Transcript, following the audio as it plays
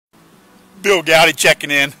Bill Goudy checking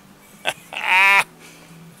in.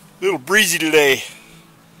 Little breezy today,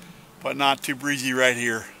 but not too breezy right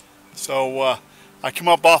here. So I come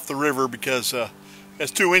up off the river because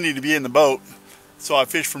it's too windy to be in the boat. So I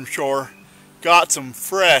fished from shore, got some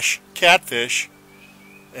fresh catfish,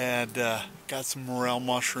 and got some morel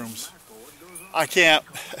mushrooms. I can't,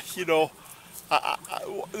 you know,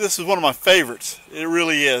 this is one of my favorites. It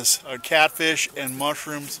really is. Catfish and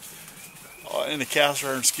mushrooms in a cast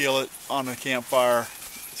iron skillet on a campfire.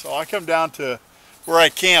 So I come down to where I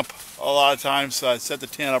camp a lot of times. So I set the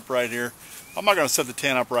tent up right here. I'm not going to set the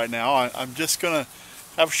tent up right now. I'm just going to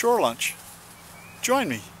have shore lunch. Join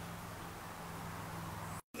me.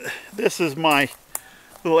 This is my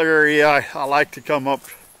little area I like to come up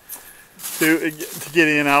to get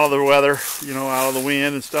in out of the weather, you know, out of the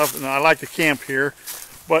wind and stuff. And I like to camp here.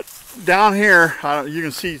 But down here, you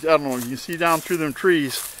can see, I don't know, you can see down through them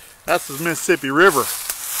trees, that's the Mississippi River.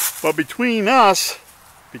 But between us,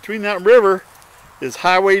 between that river, is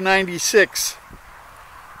Highway 96.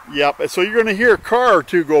 Yep, so you're going to hear a car or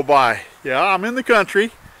two go by. Yeah, I'm in the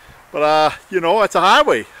country, but you know, it's a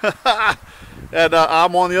highway. And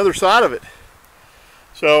I'm on the other side of it.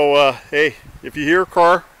 So, hey, if you hear a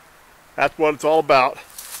car, that's what it's all about.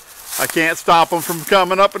 I can't stop them from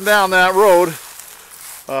coming up and down that road.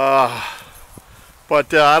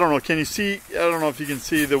 But I don't know, can you see, I don't know if you can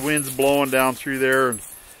see the winds blowing down through there. And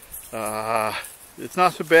it's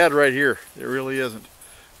not so bad right here. It really isn't.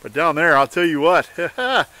 But down there, I'll tell you what,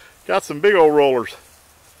 got some big old rollers.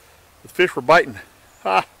 The fish were biting.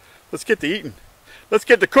 Let's get to eating. Let's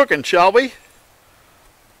get to cooking, shall we? I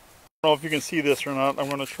don't know if you can see this or not. I'm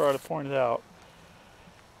going to try to point it out.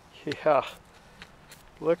 Yeah,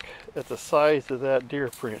 look at the size of that deer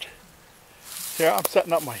print. Here, I'm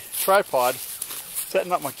setting up my tripod,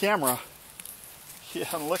 setting up my camera. Yeah,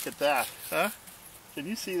 and look at that, huh? Can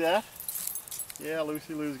you see that? Yeah,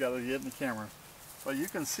 Lucy Lou's got to get in the camera. But you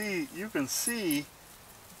can see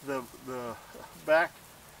the back.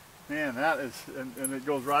 Man, that is, and it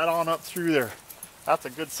goes right on up through there. That's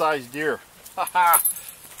a good sized deer. Ha ha!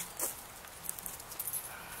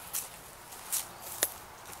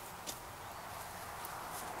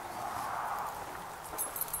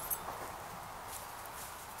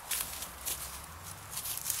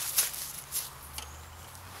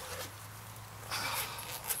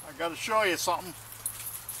 I got to show you something.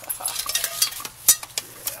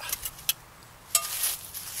 Yeah.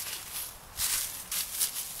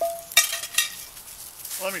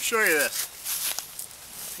 Let me show you this.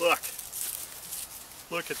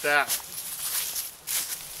 Look at that.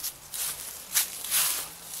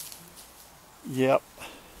 Yep.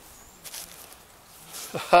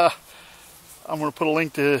 I'm going to put a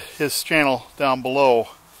link to his channel down below.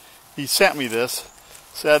 He sent me this.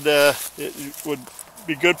 Said it would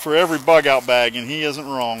be good for every bug out bag, and he isn't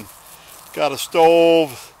wrong. It's got a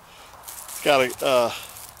stove, it's got a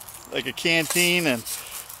like a canteen,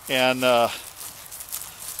 and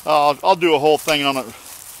I'll do a whole thing on it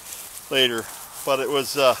later. But it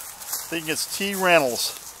was I think it's T Reynolds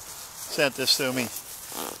sent this to me,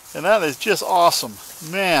 and that is just awesome.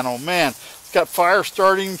 Man, oh man, it's got fire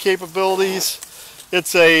starting capabilities.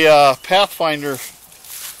 It's a Pathfinder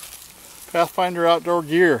outdoor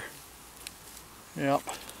gear. Yep.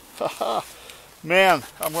 Man,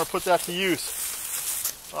 I'm going to put that to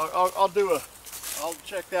use. I'll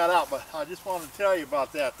check that out, but I just wanted to tell you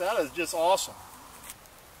about that. That is just awesome.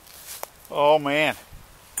 Oh man,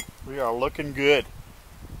 we are looking good.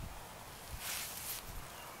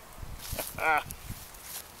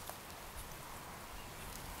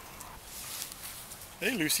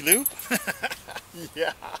 Hey, Lucy Lou.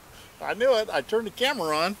 Yeah, I knew it. I turned the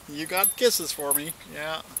camera on. You got kisses for me.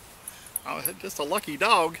 Yeah. I'm just a lucky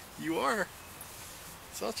dog. You are.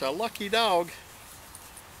 Such a lucky dog.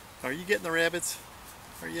 Are you getting the rabbits?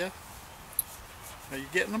 Are you? Are you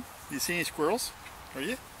getting them? Do you see any squirrels? Are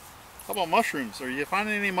you? How about mushrooms? Are you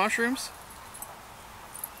finding any mushrooms?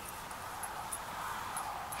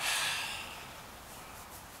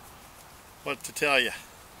 What to tell you?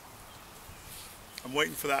 I'm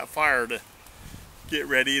waiting for that fire to get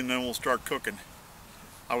ready, and then we'll start cooking.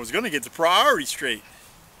 I was going to get the priority straight.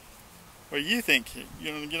 What do you think? You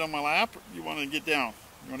want to get on my lap, or you want to get down?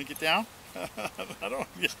 You want to get down? I don't.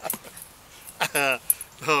 Yeah.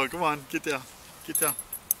 Oh, come on, get down. Get down.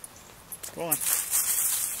 Go on.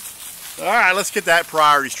 All right, let's get that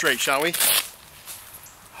priority straight, shall we?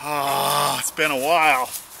 Oh, it's been a while.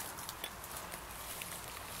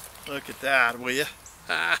 Look at that, will you?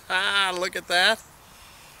 Look at that.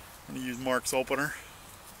 I'm going to use Mark's opener.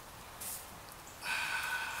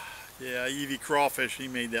 Yeah, Evie Crawfish, he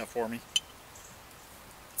made that for me.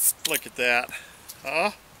 Look at that.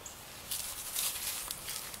 Huh?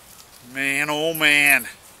 Man, oh man.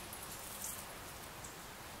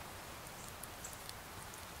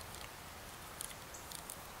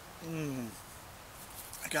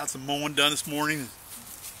 I got some mowing done this morning.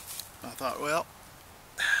 I thought, well,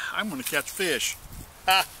 I'm going to catch fish.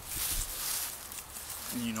 Ha!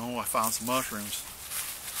 And you know, I found some mushrooms.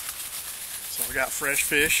 So I got fresh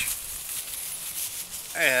fish.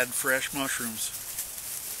 I had fresh mushrooms.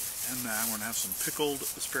 And I'm going to have some pickled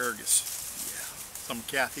asparagus. Yeah, some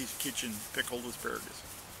Catfish Kitchen pickled asparagus.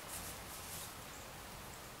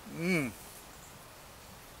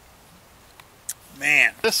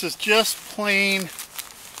 Man, this is just plain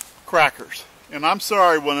crackers. And I'm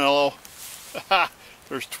sorry, Winello.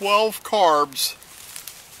 There's 12 carbs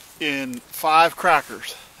in 5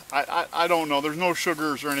 crackers. I don't know. There's no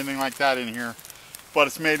sugars or anything like that in here. But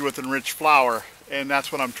it's made with enriched flour. And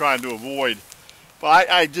that's what I'm trying to avoid.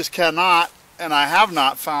 But I just cannot, and I have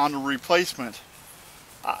not found a replacement.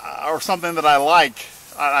 Or something that I like.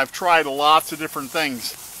 I've tried lots of different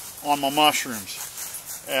things on my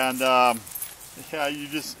mushrooms. And yeah, you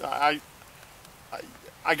just, I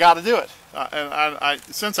got to do it. And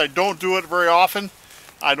since I don't do it very often,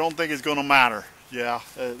 I don't think it's going to matter. Yeah,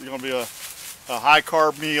 it's going to be a high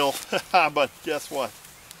carb meal, but guess what?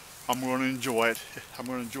 I'm going to enjoy it. I'm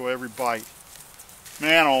going to enjoy every bite.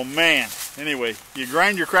 Man, oh man. Anyway, you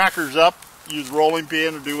grind your crackers up, use rolling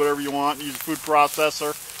pin or do whatever you want, use a food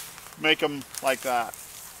processor, make them like that.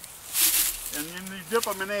 And then you dip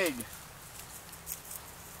them in egg.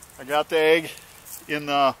 I got the egg in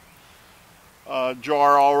the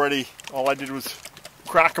jar already. All I did was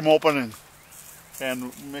crack them open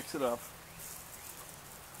and mix it up.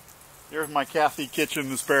 Here's my Catfish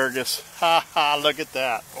Kitchen asparagus. Ha ha, look at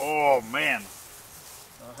that. Oh man.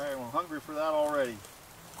 Okay, I'm hungry for that already.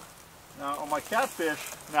 Now on my catfish,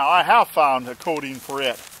 now I have found a coating for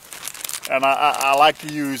it. And I like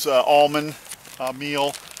to use almond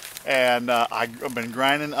meal. And I've been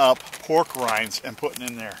grinding up pork rinds and putting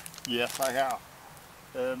in there. Yes, I have.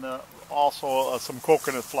 And also some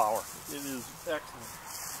coconut flour. It is excellent.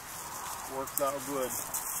 Works out good.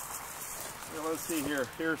 Here, let's see here.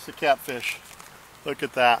 Here's the catfish. Look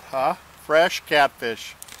at that, huh? Fresh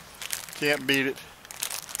catfish. Can't beat it.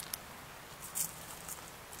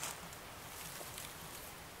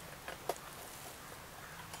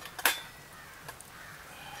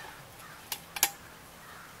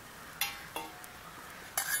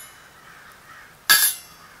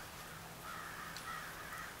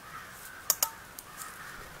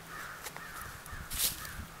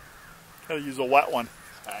 Gotta use a wet one.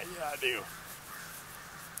 Yeah, I do.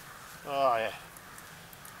 Oh yeah.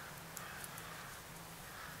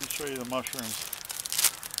 Let me show you the mushrooms.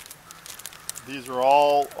 These are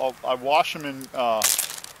all, I wash them in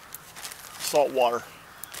salt water,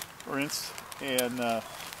 rinsed and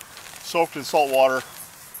soaked in salt water,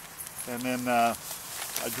 and then I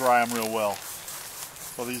dry them real well.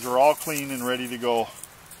 So these are all clean and ready to go.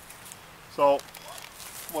 So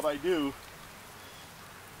what I do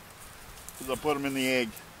is I put them in the egg,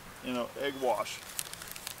 egg wash.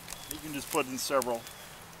 You can just put in several,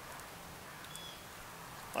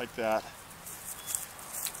 like that.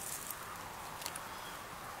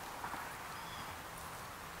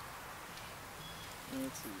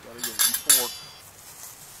 Let's see, gotta get some pork.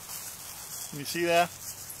 Can you see that?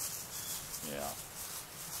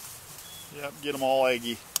 Yeah. Yep, get them all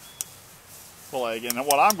eggy. Full egg. And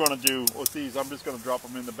what I'm going to do with these, I'm just going to drop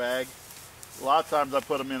them in the bag. A lot of times I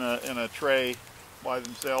put them in a tray by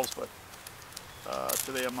themselves, but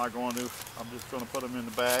today I'm not going to. I'm just going to put them in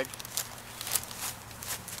the bag.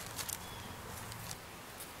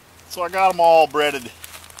 So I got them all breaded.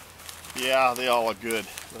 Yeah, they all look good.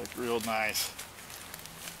 Look real nice.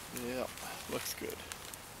 Yep, looks good.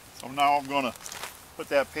 So now I'm going to put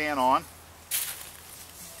that pan on.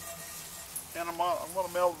 And I'm going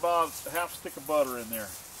to melt about a half stick of butter in there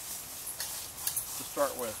to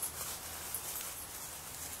start with.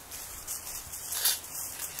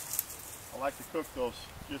 I like to cook those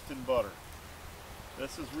just in butter.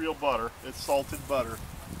 This is real butter. It's salted butter.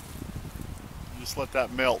 Just let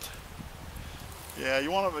that melt. Yeah, you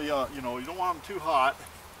want to, you don't want them too hot.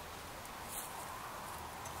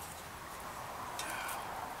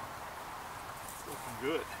 It's looking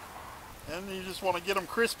good. And you just want to get them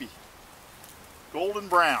crispy, golden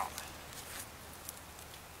brown.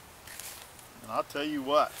 And I'll tell you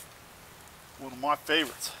what, one of my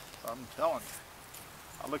favorites. I'm telling you.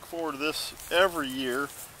 I look forward to this every year,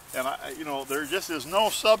 and there just is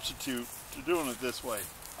no substitute to doing it this way.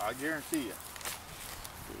 I guarantee you.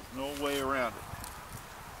 There's no way around it.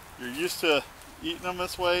 You're used to Eating them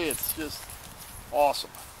this way, it's just awesome.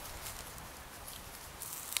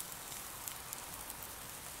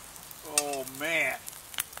 Oh man,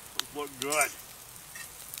 those look good.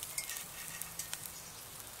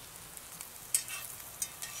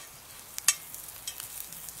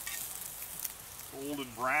 Golden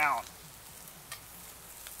brown.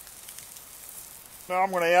 Now I'm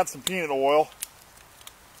going to add some peanut oil.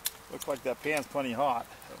 Looks like that pan's plenty hot.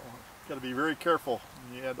 Got to be very careful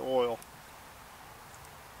when you add oil.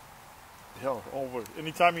 Hell,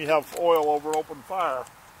 anytime you have oil over open fire,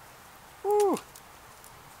 whoo,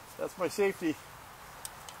 that's my safety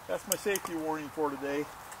warning for today.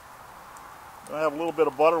 I have a little bit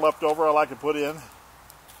of butter left over I like to put in.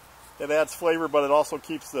 It adds flavor, but it also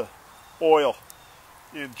keeps the oil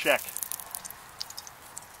in check.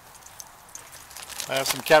 I have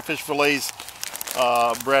some catfish fillets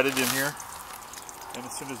breaded in here, and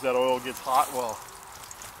as soon as that oil gets hot, well,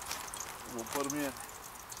 we'll put them in.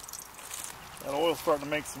 That oil's starting to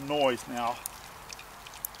make some noise now.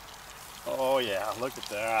 Oh yeah, look at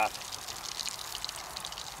that.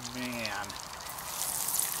 Man.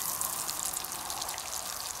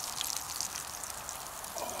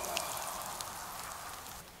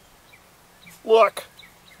 Look.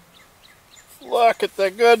 Look at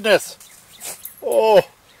the goodness. Oh,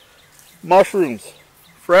 mushrooms.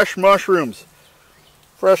 Fresh mushrooms.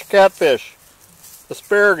 Fresh catfish.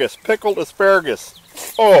 Asparagus. Pickled asparagus.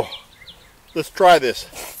 Oh. Let's try this.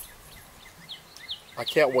 I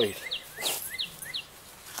can't wait.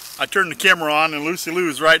 I turned the camera on and Lucy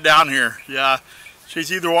Lou's right down here. Yeah,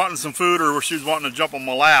 she's either wanting some food or she's wanting to jump on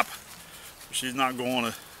my lap. She's not going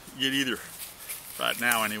to get either. Right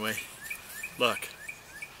now anyway. Look.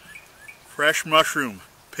 Fresh mushroom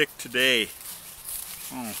picked today.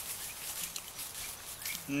 Oh.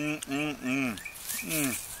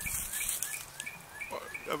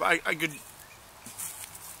 I could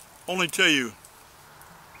only tell you,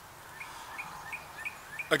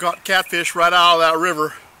 I got catfish right out of that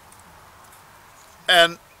river,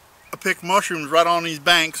 and I picked mushrooms right on these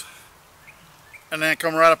banks, and then I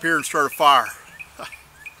come right up here and start a fire.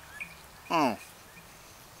 Oh.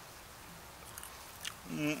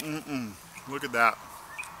 Look at that.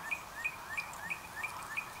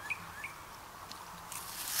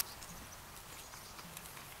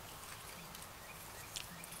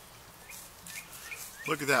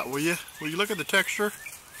 Look at that, will you? Will you look at the texture?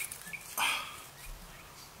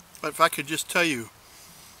 If I could just tell you,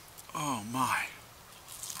 oh my.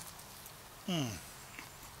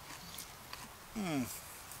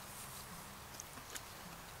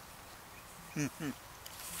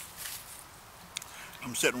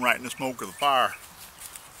 I'm sitting right in the smoke of the fire.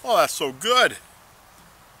 Oh, that's so good.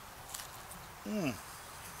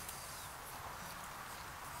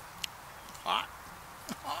 Hot.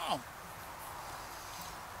 Oh.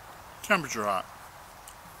 Temperature hot.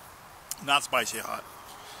 Not spicy hot.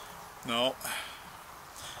 No.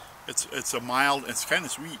 It's a mild, it's kind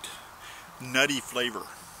of sweet, nutty flavor.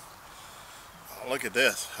 Oh, look at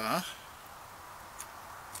this, huh?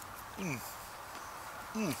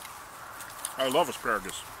 I love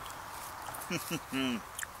asparagus. Look at that.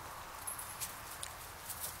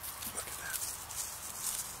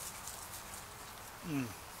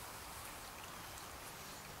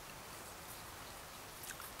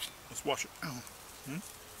 Let's wash it down.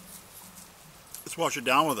 Let's wash it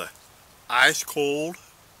down with a ice cold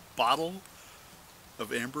bottle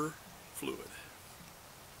of amber fluid.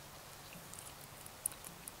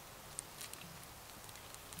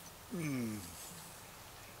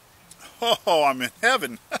 Oh, I'm in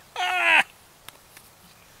heaven. I'd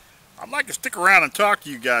like to stick around and talk to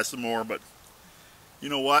you guys some more, but you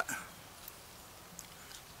know what?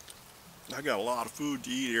 I got a lot of food to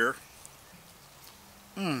eat here.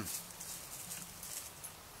 I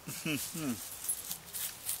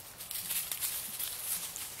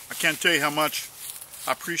can't tell you how much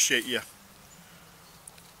I appreciate you.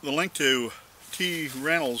 The link to T.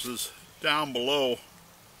 Reynolds is down below.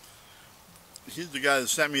 He's the guy that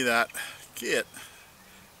sent me that kit,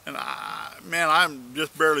 and man, I'm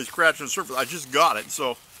just barely scratching the surface. I just got it,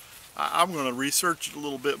 so I'm going to research it a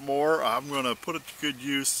little bit more. I'm going to put it to good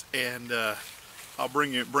use, and I'll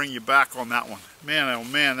bring you back on that one. Man, oh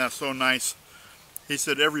man, that's so nice. He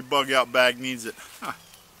said every bug out bag needs it. Huh.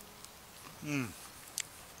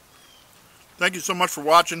 Thank you so much for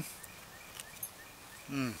watching.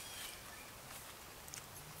 I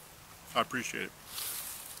appreciate it.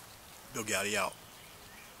 Bill Goudy out.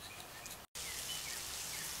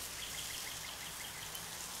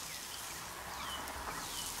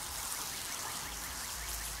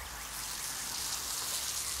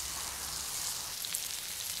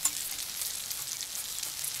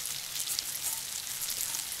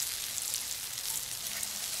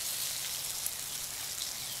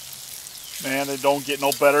 Man, it don't get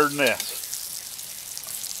no better than this.